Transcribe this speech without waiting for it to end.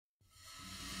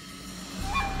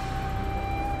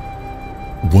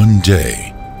One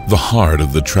day, the heart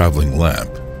of the traveling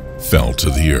lamp fell to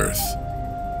the earth.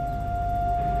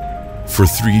 For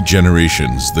 3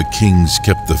 generations, the kings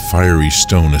kept the fiery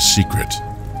stone a secret.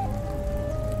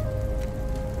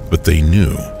 But they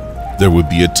knew there would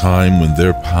be a time when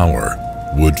their power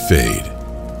would fade.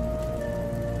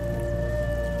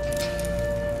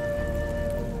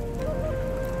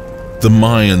 The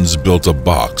Mayans built a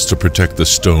box to protect the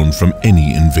stone from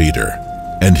any invader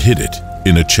and hid it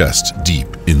in a chest deep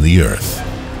in the earth.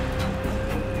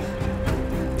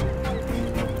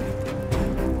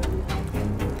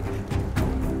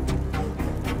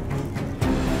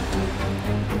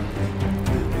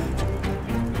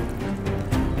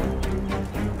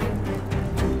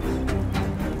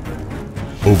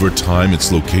 Over time,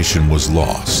 its location was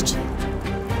lost.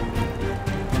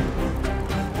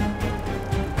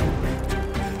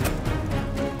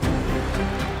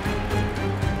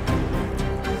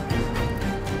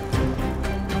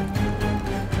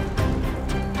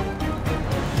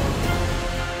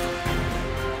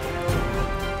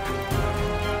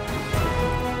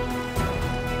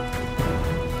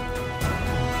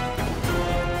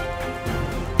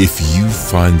 If you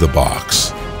find the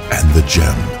box and the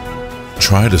gem,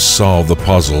 try to solve the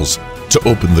puzzles to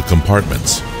open the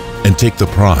compartments and take the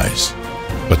prize.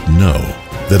 But know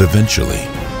that eventually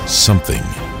something,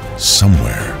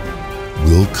 somewhere,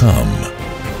 will come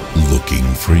looking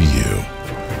for you.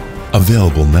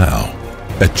 Available now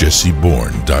at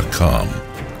jesseborn.com.